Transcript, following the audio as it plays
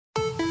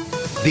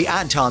The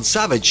Anton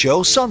Savage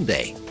Show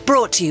Sunday.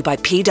 Brought to you by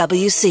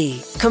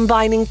PwC.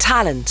 Combining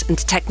talent and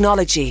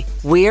technology,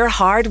 we're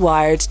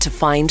hardwired to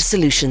find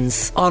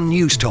solutions. On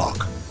News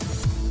Talk.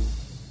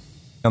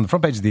 On the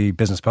front page of the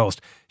Business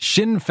Post,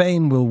 Sinn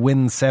Féin will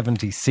win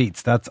 70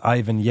 seats. That's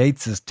Ivan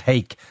Yates's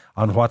take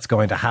on what's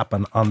going to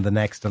happen on the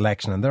next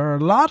election. And there are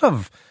a lot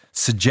of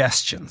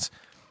suggestions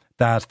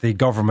that the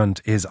government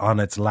is on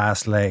its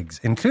last legs,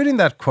 including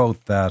that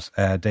quote that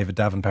David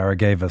Davenpower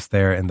gave us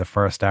there in the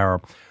first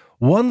hour.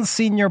 One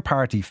senior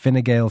party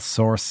Fine Gael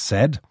source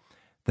said,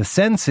 the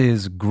sense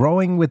is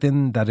growing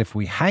within that if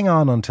we hang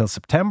on until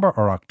September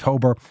or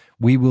October,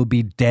 we will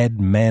be dead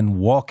men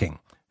walking.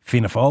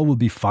 Fianna Fáil will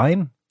be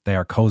fine. They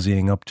are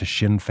cozying up to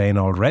Sinn Féin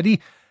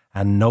already,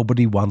 and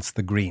nobody wants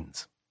the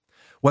Greens.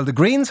 Well, the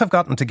Greens have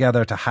gotten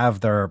together to have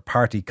their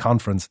party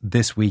conference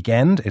this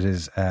weekend. It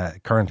is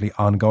currently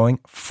ongoing.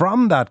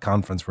 From that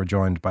conference, we're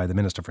joined by the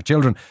Minister for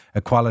Children,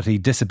 Equality,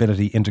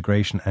 Disability,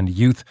 Integration and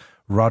Youth,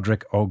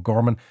 Roderic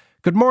O'Gorman.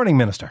 Good morning,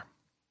 Minister.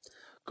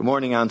 Good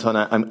morning, Anton.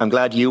 I'm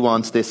glad you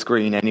want this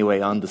screen anyway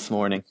on this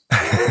morning.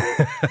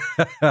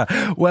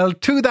 Well,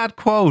 to that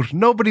quote,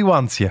 nobody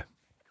wants you.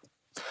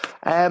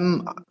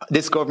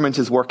 This government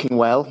is working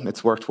well.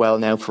 It's worked well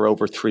now for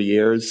over 3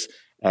 years.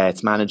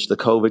 It's managed the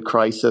COVID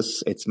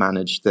crisis. It's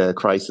managed the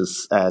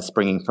crisis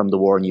springing from the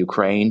war in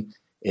Ukraine.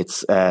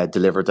 It's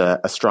delivered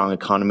a strong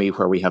economy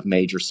where we have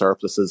major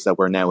surpluses that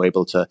we're now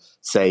able to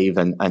save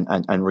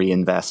and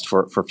reinvest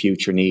for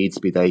future needs,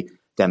 be they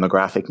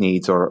demographic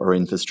needs or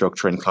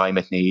infrastructure and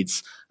climate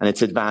needs. And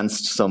it's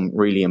advanced some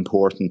really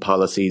important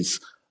policies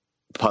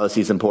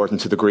important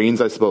to the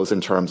Greens, I suppose,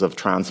 in terms of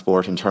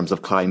transport, in terms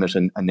of climate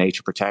and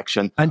nature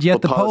protection. And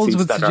yet the polls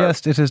would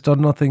suggest it has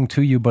done nothing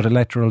to you but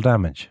electoral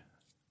damage.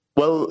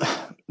 Well,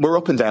 we're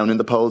up and down in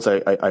the polls.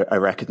 I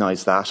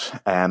recognise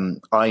that.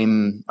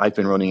 I've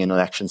been running in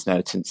elections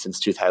now since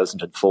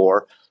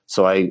 2004.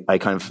 So I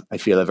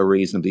feel I have a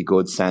reasonably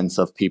good sense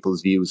of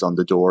people's views on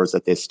the doors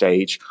at this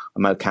stage.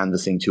 I'm out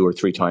canvassing 2 or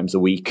 3 times a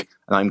week,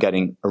 and I'm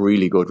getting a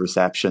really good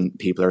reception.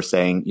 People are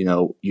saying,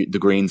 the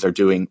Greens are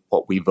doing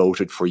what we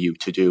voted for you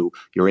to do.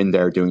 You're in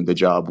there doing the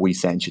job we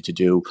sent you to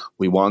do.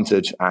 We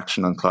wanted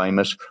action on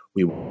climate.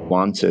 We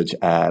wanted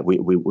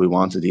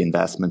the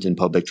investment in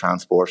public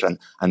transport,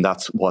 and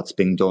that's what's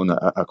being done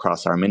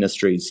across our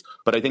ministries.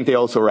 But I think they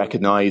also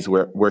recognise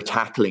we're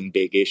tackling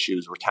big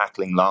issues. We're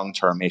tackling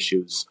long-term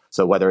issues.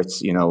 So whether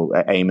it's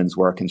Eamon's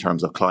work in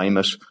terms of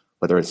climate,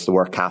 whether it's the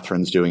work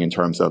Catherine's doing in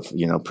terms of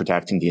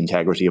protecting the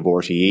integrity of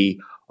RTE,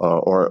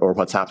 or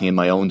what's happening in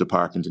my own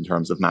department in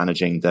terms of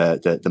managing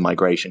the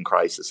migration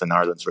crisis and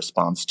Ireland's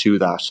response to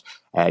that.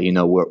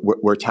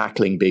 We're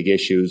tackling big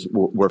issues,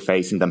 we're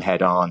facing them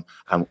head on,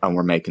 and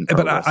we're making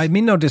progress. But I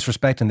mean no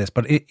disrespect in this,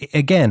 but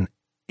again,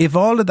 if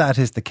all of that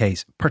is the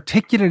case,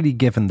 particularly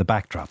given the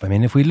backdrop, I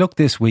mean, if we look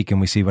this week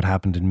and we see what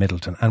happened in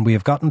Middleton, and we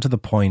have gotten to the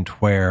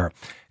point where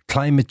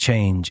climate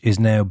change is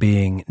now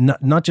being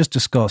not just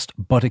discussed,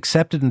 but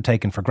accepted and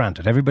taken for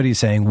granted. Everybody's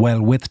saying,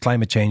 well, with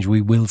climate change, we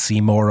will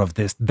see more of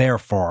this.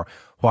 Therefore,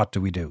 what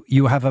do we do?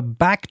 You have a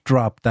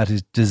backdrop that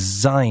is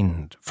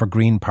designed for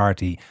Green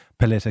Party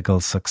political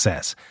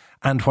success.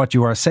 And what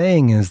you are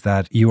saying is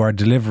that you are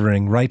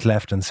delivering right,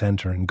 left and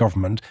centre in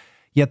government,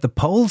 yet the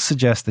polls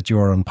suggest that you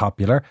are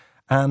unpopular,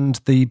 and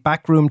the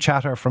backroom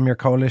chatter from your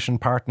coalition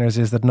partners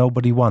is that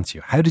nobody wants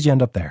you. How did you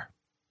end up there?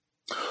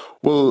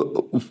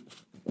 Well,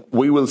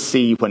 we will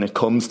see when it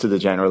comes to the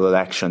general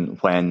election,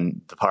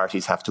 when the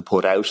parties have to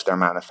put out their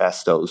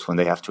manifestos, when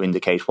they have to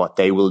indicate what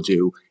they will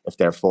do if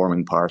they're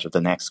forming part of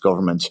the next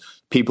government.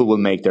 People will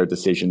make their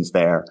decisions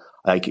there.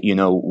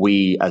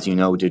 We, as you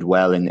know, did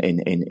well in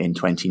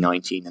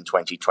 2019 and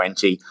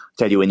 2020.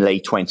 Tell you, in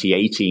late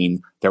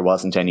 2018, there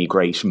wasn't any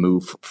great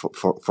move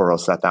for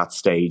us at that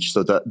stage.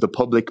 So the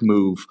public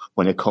move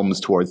when it comes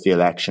towards the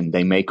election,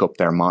 they make up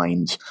their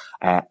mind.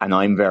 And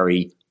I'm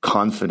very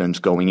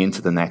confident going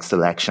into the next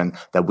election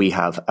that we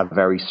have a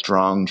very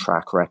strong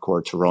track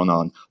record to run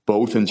on,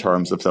 both in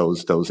terms of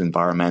those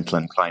environmental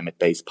and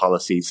climate-based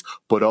policies,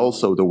 but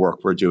also the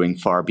work we're doing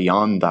far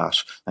beyond that.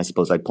 I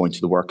suppose I'd point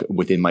to the work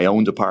within my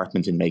own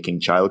department in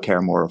making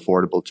childcare more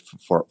affordable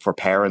for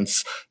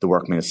parents, the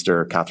work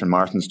Minister Catherine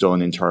Martin's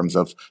done in terms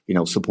of,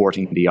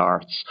 supporting the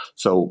arts.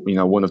 So,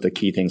 one of the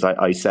key things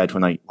I said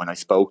when I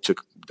spoke to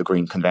the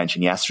Green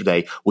Convention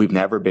yesterday, we've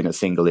never been a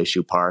single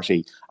issue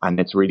party, and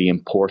it's really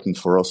important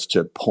for us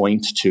to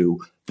point to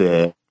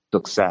the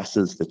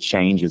successes, the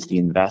changes, the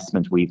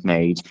investment we've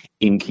made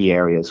in key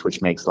areas,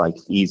 which makes life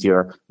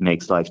easier,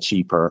 makes life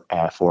cheaper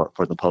for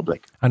the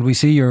public. And we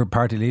see your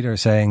party leader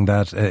saying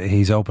that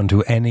he's open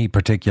to any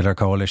particular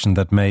coalition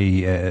that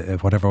may,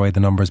 whatever way the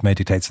numbers may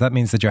dictate. So that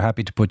means that you're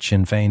happy to put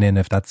Sinn Féin in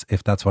if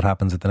that's what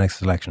happens at the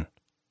next election.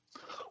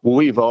 Well,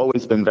 we've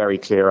always been very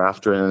clear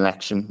after an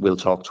election, we'll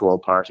talk to all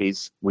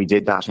parties. We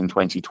did that in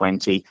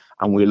 2020,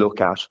 and we look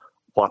at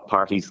what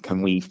parties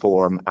can we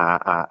form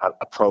a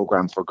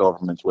programme for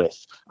government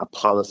with, a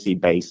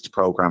policy-based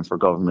programme for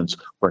government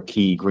where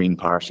key Green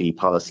Party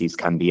policies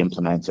can be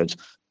implemented.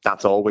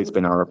 That's always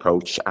been our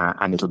approach,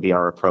 and it'll be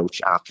our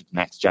approach after the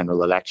next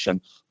general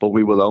election. But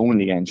we will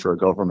only enter a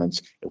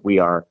government if we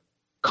are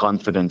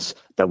confident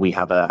that we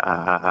have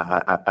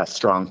a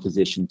strong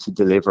position to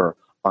deliver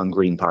on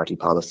Green Party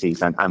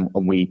policies. And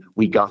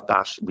we got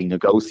that, we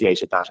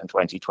negotiated that in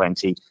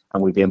 2020,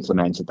 and we've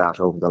implemented that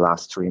over the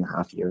last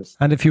 3.5 years.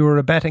 And if you were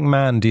a betting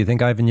man, do you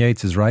think Ivan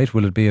Yates is right?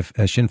 Will it be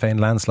a Sinn Féin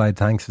landslide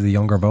thanks to the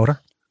younger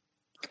voter?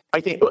 I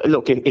think,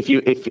 look,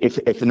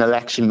 if an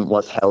election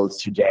was held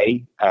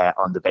today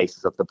on the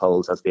basis of the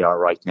polls as they are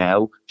right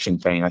now, Sinn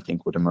Féin, I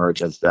think, would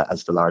emerge as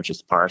the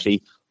largest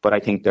party. But I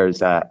think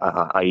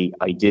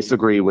I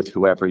disagree with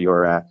whoever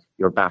your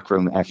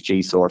backroom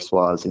FG source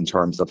was in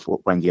terms of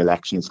when the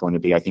election is going to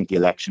be. I think the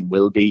election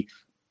will be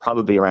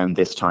probably around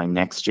this time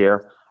next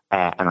year.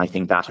 And I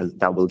think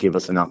that will give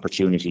us an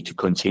opportunity to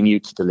continue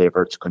to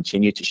deliver, to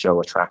continue to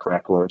show a track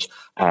record.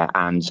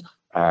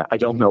 I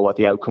don't know what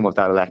the outcome of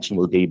that election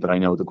will be, but I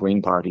know the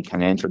Green Party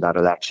can enter that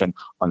election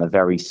on a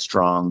very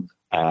strong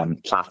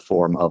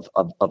platform of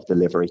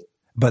delivery.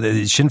 But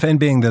Sinn Féin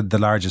being the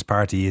largest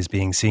party is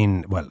being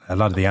seen, well, a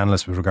lot of the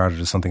analysts would regard it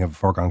as something of a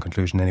foregone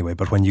conclusion anyway,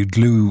 but when you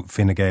glue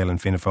Fine Gael and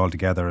Fianna Fáil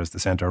together as the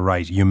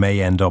centre-right, you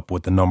may end up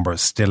with the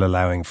numbers still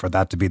allowing for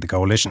that to be the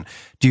coalition.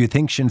 Do you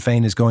think Sinn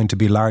Féin is going to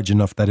be large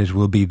enough that it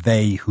will be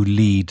they who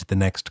lead the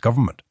next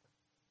government?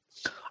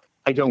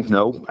 I don't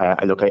know.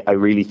 Look, I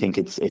really think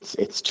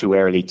it's too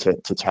early to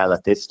tell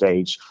at this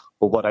stage.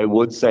 But what I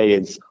would say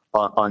is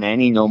on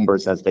any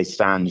numbers as they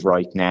stand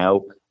right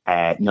now,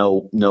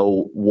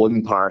 no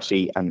one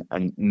party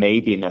and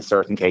maybe in a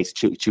certain case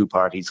two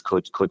parties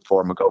could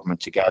form a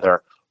government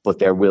together. But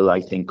there will,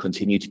 I think,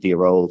 continue to be a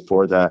role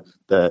for the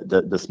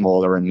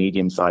smaller and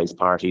medium-sized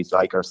parties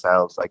like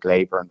ourselves, like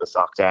Labour and the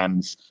Soc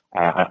Dems.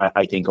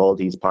 I think all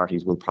these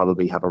parties will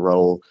probably have a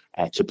role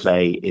to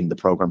play in the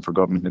programme for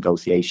government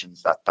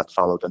negotiations that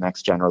follow the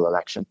next general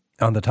election.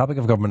 On the topic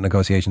of government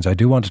negotiations, I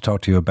do want to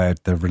talk to you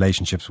about the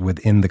relationships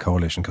within the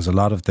coalition, because a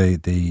lot of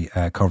the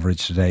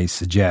coverage today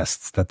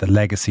suggests that the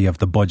legacy of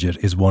the budget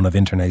is one of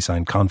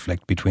internecine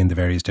conflict between the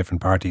various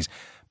different parties.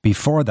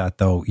 Before that,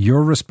 though,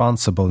 you're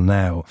responsible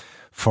now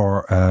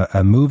for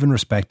a move in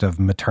respect of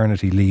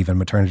maternity leave and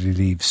maternity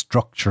leave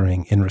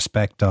structuring in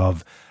respect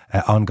of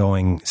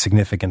ongoing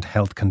significant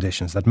health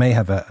conditions that may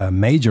have a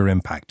major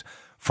impact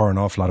for an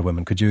awful lot of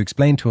women. Could you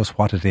explain to us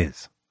what it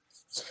is?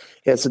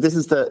 Yeah, so this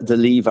is the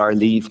Leave Our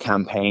Leave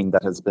campaign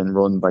that has been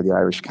run by the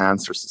Irish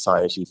Cancer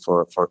Society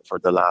for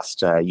the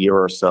last year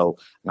or so.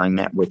 And I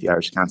met with the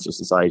Irish Cancer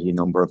Society a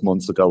number of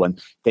months ago, and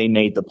they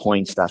made the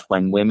point that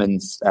when women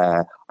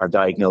are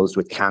diagnosed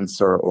with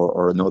cancer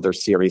or another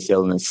serious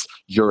illness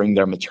during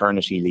their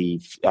maternity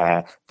leave,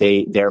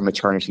 their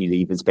maternity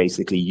leave is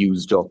basically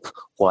used up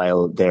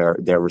while they're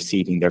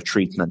receiving their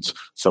treatment.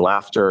 So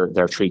after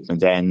their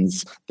treatment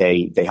ends,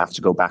 they have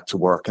to go back to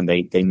work, and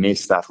they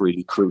miss that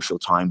really crucial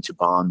time to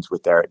bond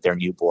with their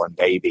newborn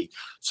baby.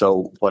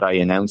 So what I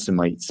announced in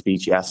my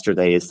speech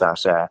yesterday is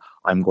that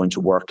I'm going to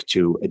work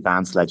to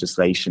advance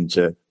legislation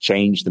to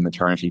change the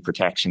Maternity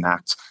Protection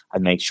Act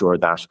and make sure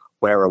that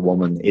where a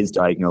woman is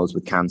diagnosed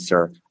with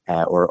cancer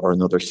or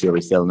another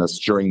serious illness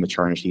during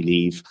maternity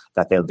leave,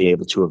 that they'll be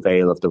able to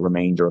avail of the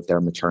remainder of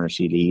their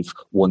maternity leave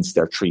once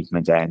their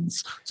treatment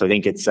ends. So I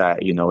think it's,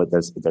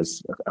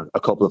 there's a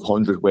couple of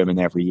hundred women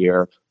every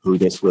year who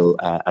this will,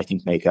 I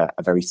think, make a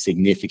very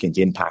significant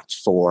impact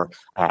for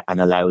and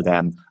allow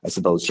them, I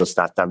suppose, just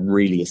that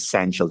really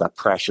essential, that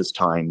precious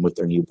time with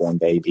their newborn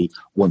baby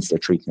once their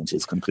treatment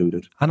is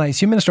concluded. And I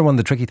assume, Minister, one of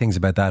the tricky things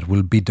about that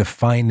will be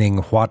defining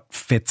what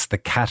fits the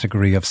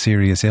category of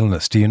serious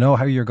illness. Do you know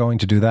how you're going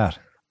to do that?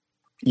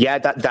 Yeah,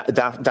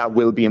 that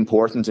will be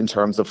important in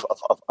terms of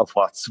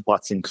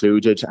what's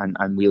included,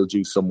 and we'll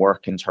do some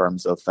work in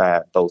terms of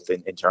both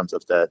in terms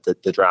of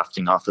the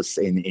drafting office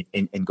in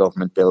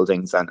government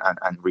buildings and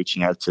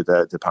reaching out to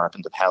the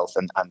Department of Health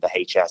and the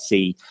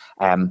HSE.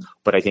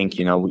 But I think,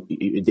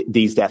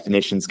 these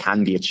definitions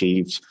can be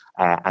achieved,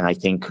 and I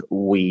think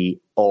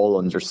we all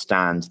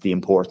understand the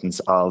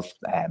importance of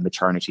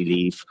maternity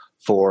leave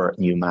for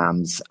new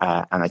mums,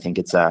 and I think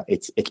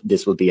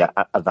this will be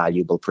a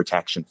valuable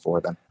protection for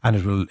them.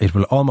 And it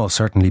will almost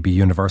certainly be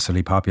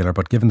universally popular.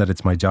 But given that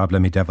it's my job,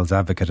 let me devil's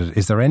advocate it.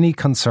 Is there any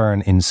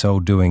concern in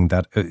so doing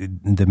that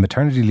the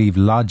maternity leave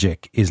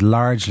logic is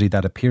largely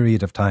that a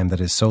period of time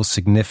that is so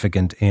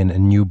significant in a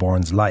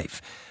newborn's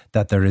life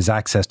that there is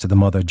access to the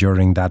mother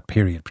during that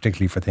period,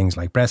 particularly for things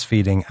like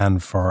breastfeeding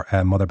and for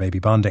mother-baby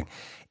bonding?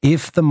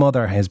 If the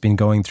mother has been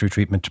going through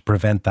treatment to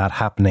prevent that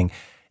happening,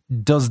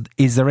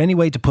 is there any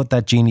way to put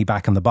that genie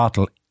back in the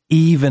bottle,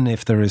 even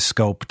if there is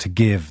scope to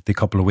give the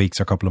couple of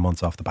weeks or couple of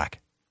months off the back?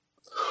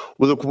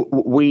 Well,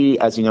 look, we,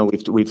 as you know,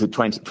 we've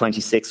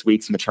 26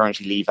 weeks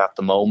maternity leave at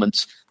the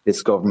moment.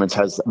 This government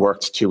has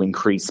worked to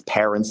increase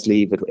parents'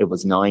 leave. It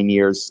was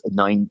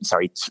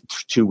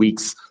 2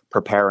 weeks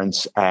per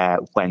parent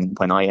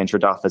when I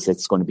entered office.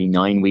 It's going to be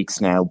 9 weeks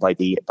now by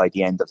the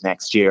end of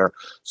next year.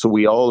 So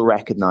we all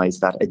recognise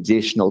that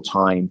additional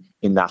time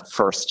in that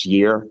first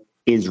year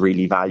is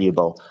really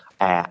valuable.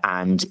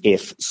 And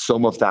if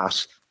some of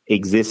that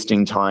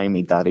existing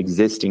time, that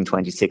existing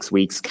 26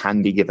 weeks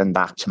can be given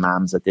back to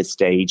mums at this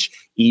stage,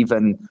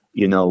 even,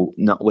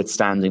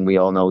 notwithstanding, we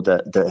all know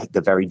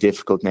the very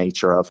difficult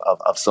nature of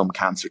some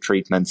cancer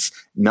treatments.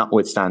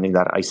 Notwithstanding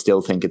that, I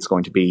still think it's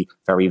going to be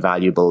very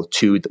valuable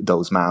to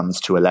those mums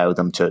to allow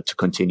them to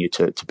continue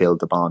to build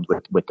the bond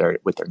with their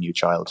new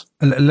child.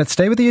 Let's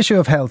stay with the issue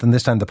of health, and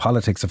this time the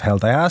politics of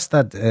health. I asked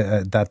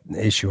that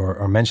issue,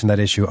 or mentioned that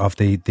issue of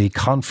the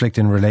conflict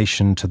in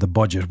relation to the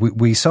budget.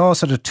 We saw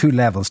sort of two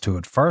levels to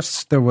it.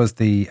 First, there was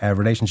the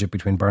relationship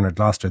between Bernard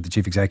Gloucester, the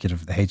chief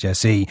executive of the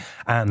HSE,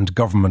 and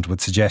government,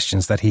 with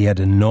suggestions that he had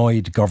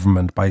annoyed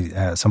government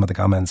by some of the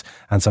comments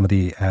and some of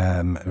the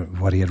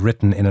what he had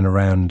written in and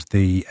around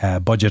the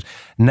budget.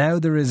 Now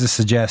there is a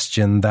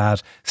suggestion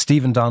that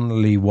Stephen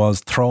Donnelly was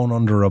thrown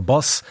under a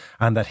bus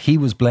and that he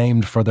was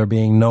blamed for there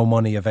being no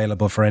money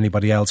available for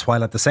anybody else,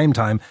 while at the same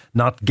time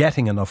not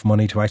getting enough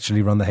money to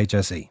actually run the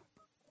HSE.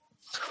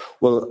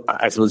 Well,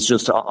 I suppose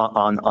just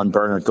on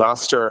Bernard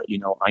Gloucester,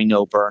 I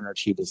know Bernard,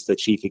 he was the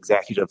chief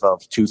executive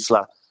of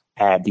TUSLA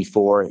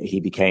before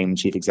he became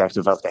chief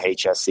executive of the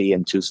HSE,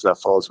 and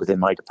TUSLA falls within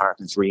my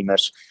department's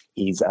remit.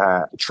 He's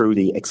a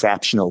truly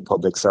exceptional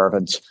public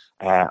servant.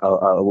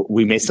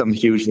 We miss him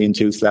hugely in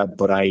TUSLA,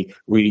 but I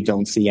really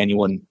don't see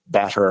anyone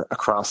better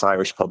across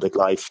Irish public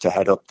life to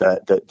head up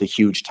the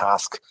huge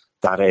task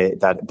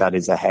that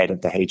is ahead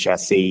of the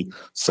HSE.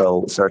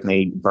 So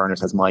certainly Bernard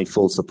has my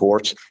full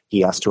support.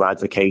 He has to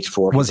advocate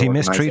for. Was he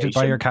mistreated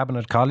by your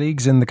cabinet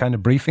colleagues in the kind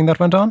of briefing that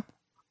went on?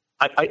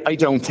 I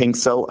don't think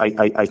so.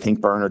 I think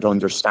Bernard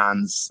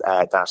understands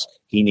that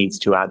he needs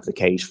to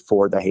advocate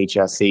for the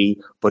HSE,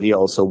 but he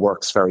also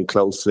works very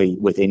closely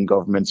within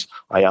government.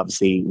 I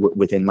obviously,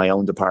 within my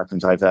own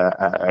department,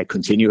 I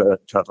continue to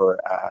have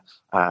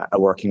a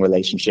working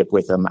relationship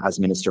with him as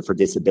Minister for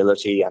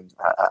Disability, and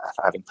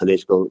having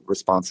political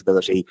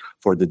responsibility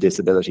for the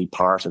disability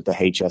part of the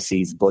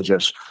HSE's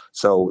budget.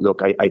 So,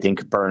 look, I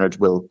think Bernard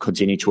will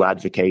continue to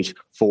advocate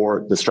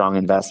for the strong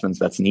investments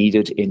that's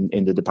needed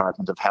in the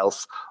Department of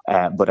Health.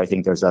 But I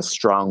think there's a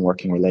strong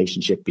working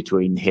relationship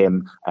between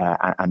him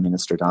and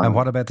Minister Donnelly. And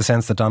what about the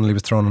sense that Donnelly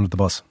was thrown under the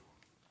bus?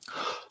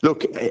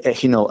 Look,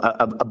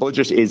 a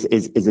budget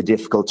is a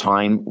difficult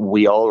time.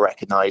 We all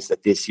recognise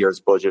that this year's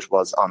budget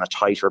was on a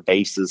tighter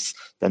basis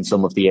than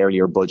some of the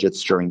earlier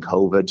budgets during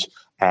COVID.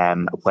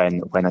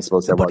 When I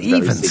suppose there was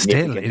even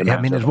still,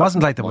 it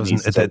wasn't like there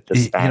wasn't that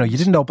you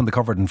didn't open the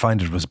cupboard and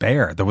find it was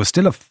bare. There was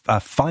still a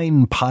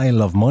fine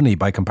pile of money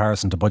by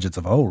comparison to budgets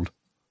of old.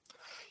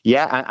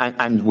 Yeah,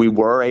 and we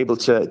were able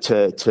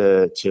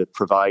to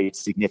provide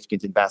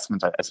significant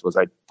investment. I suppose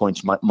I'd point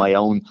to my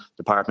own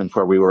department,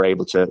 where we were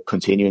able to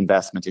continue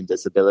investment in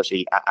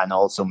disability and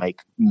also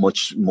make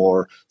much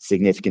more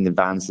significant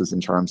advances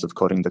in terms of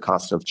cutting the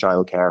cost of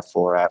childcare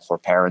for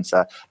parents.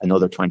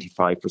 Another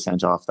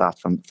 25% off that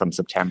from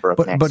September of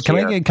next year.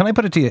 But can I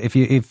put it to you?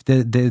 If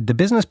the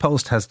Business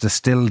Post has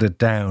distilled it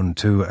down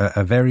to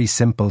a very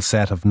simple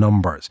set of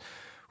numbers,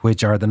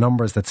 which are the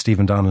numbers that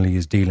Stephen Donnelly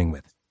is dealing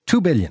with: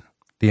 2 billion.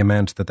 The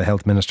amount that the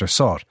health minister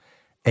sought,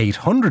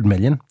 800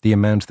 million, the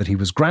amount that he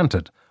was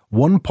granted,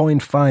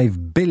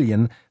 1.5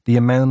 billion, the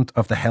amount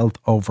of the health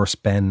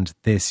overspend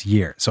this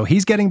year. So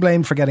he's getting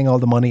blamed for getting all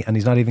the money, and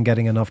he's not even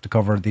getting enough to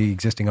cover the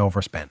existing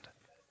overspend.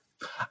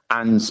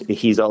 And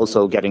he's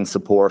also getting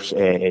support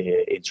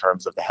in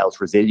terms of the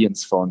Health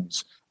Resilience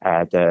Fund,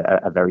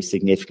 a very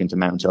significant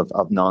amount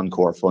of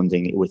non-core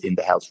funding within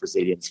the Health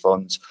Resilience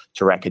Fund,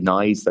 to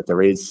recognise that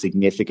there is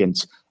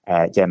significant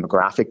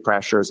demographic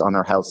pressures on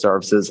our health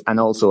services, and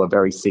also a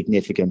very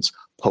significant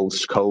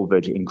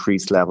post-COVID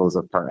increased levels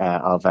of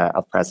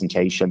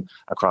presentation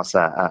across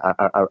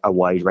a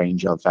wide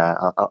range of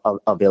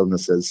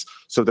illnesses.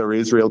 So there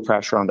is real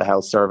pressure on the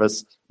health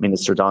service.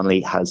 Minister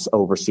Donnelly has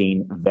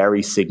overseen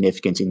very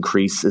significant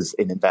increases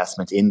in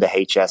investment in the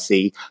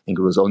HSE. I think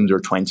it was under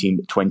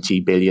 20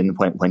 billion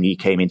when he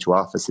came into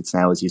office. It's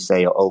now, as you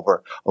say,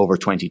 over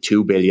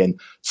 22 billion.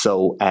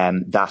 So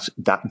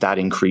that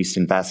increased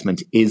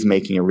investment is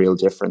making a real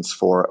difference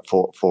for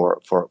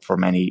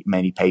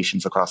many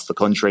patients across the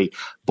country.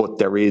 But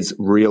there is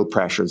real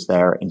pressures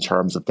there in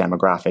terms of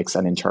demographics,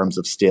 and in terms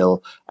of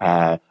still,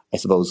 I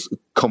suppose,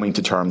 coming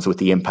to terms with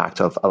the impact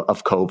of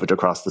COVID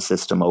across the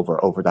system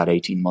over that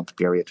 18-month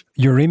period.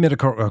 Your remit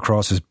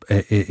across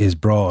is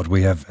broad.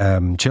 We have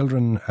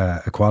children,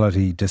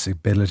 equality,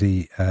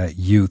 disability,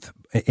 youth.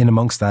 In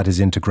amongst that is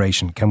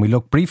integration. Can we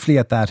look briefly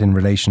at that in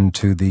relation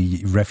to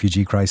the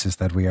refugee crisis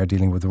that we are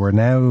dealing with? We're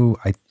now,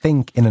 I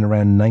think, in and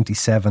around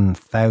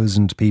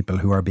 97,000 people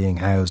who are being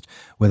housed,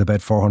 with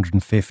about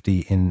 450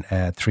 in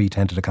 3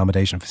 tented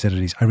accommodation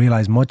facilities. I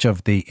realise much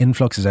of the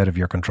influx is out of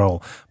your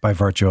control by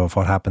virtue of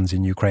what happens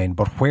in Ukraine,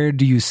 but where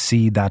do you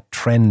see that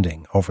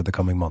trending over the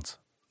coming months?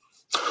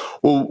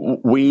 Well,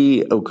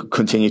 we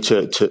continue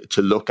to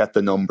look at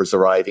the numbers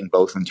arriving,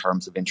 both in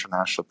terms of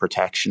international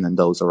protection and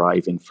those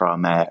arriving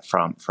from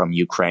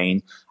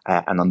Ukraine.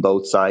 And on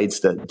both sides,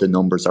 the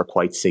numbers are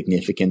quite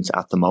significant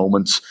at the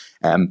moment.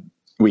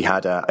 we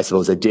had, I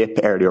suppose, a dip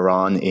earlier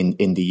on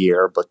in the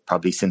year, but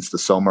probably since the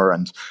summer,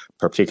 and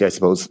particularly, I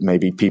suppose,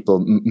 maybe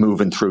people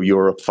moving through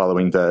Europe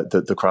following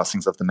the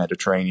crossings of the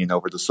Mediterranean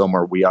over the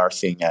summer, we are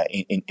seeing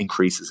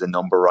increases in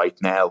number right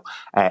now.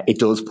 It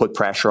does put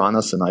pressure on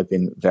us, and I've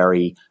been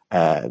very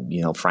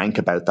frank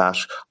about that.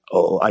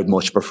 I'd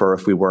much prefer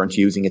if we weren't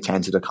using a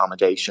tented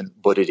accommodation,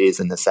 but it is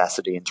a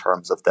necessity in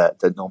terms of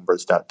the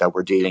numbers that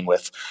we're dealing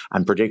with,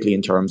 and particularly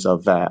in terms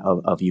of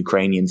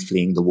Ukrainians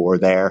fleeing the war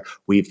there.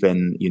 We've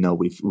been,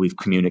 we've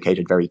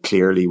communicated very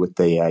clearly with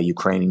the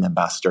Ukrainian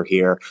ambassador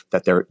here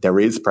that there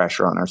is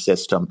pressure on our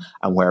system,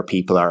 and where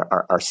people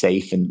are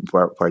safe and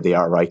where they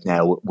are right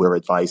now, we're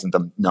advising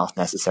them not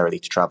necessarily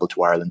to travel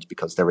to Ireland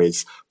because there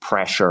is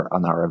pressure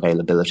on our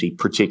availability,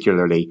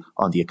 particularly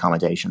on the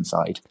accommodation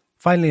side.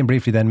 Finally and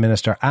briefly then,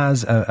 Minister,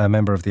 as a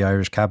member of the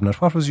Irish Cabinet,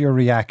 what was your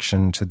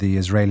reaction to the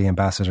Israeli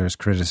ambassador's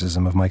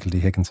criticism of Michael D.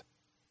 Higgins?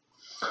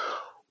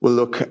 Well,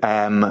 look,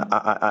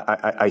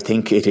 I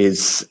think it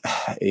is,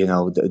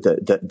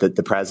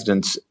 the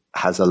President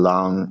has a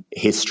long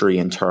history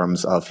in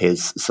terms of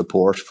his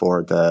support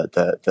for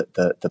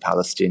the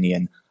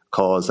Palestinian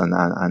cause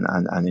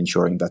and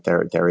ensuring that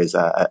there is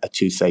a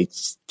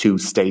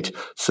two-state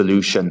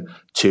solution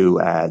to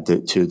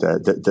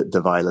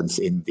the violence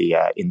in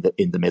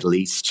the Middle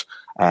East.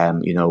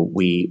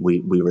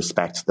 We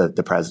respect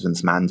the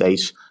President's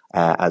mandate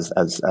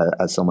as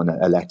someone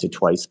elected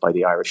twice by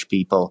the Irish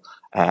people.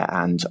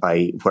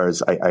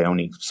 Whereas I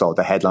only saw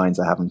the headlines,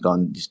 I haven't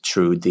gone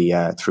through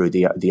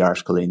the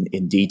article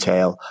in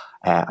detail.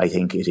 I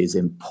think it is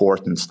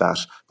important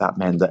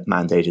that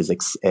mandate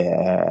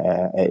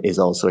is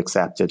also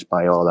accepted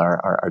by all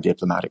our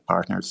diplomatic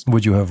partners.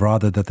 Would you have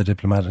rather that the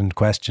diplomat in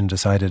question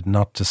decided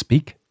not to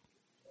speak?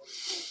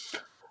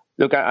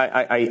 Look,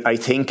 I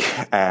think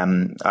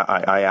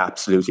I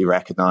absolutely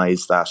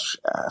recognise that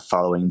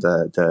following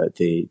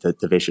the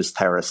vicious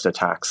terrorist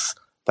attacks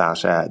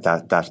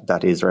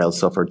that Israel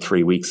suffered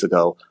 3 weeks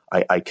ago,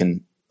 I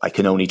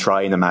can only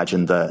try and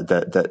imagine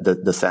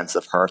the sense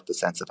of hurt, the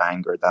sense of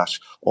anger that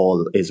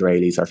all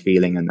Israelis are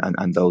feeling,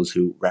 and those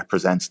who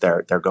represent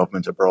their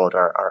government abroad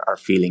are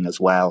feeling as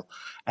well.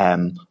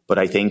 But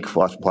I think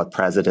what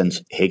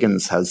President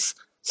Higgins has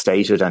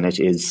stated, and it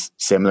is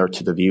similar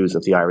to the views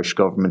of the Irish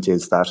government,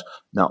 is that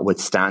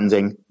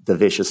notwithstanding the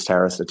vicious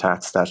terrorist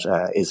attacks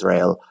that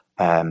Israel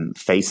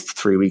faced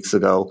 3 weeks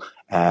ago,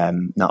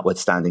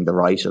 notwithstanding the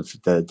right of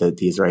the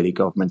Israeli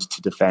government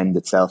to defend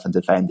itself and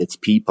defend its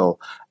people,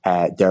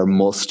 there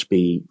must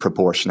be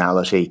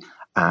proportionality.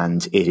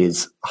 And it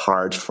is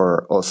hard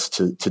for us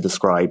to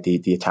describe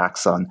the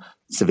attacks on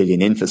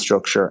civilian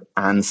infrastructure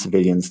and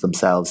civilians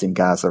themselves in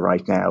Gaza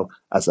right now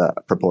as a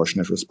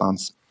proportionate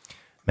response.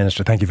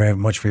 Minister, thank you very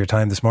much for your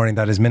time this morning.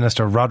 That is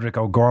Minister Roderic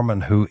O'Gorman,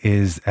 who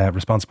is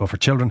responsible for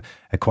children,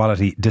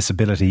 equality,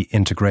 disability,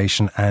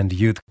 integration and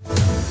youth.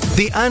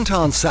 The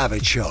Anton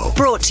Savage Show.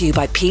 Brought to you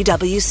by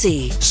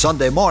PwC.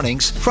 Sunday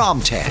mornings from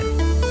 10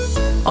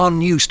 on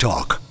News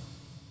Talk.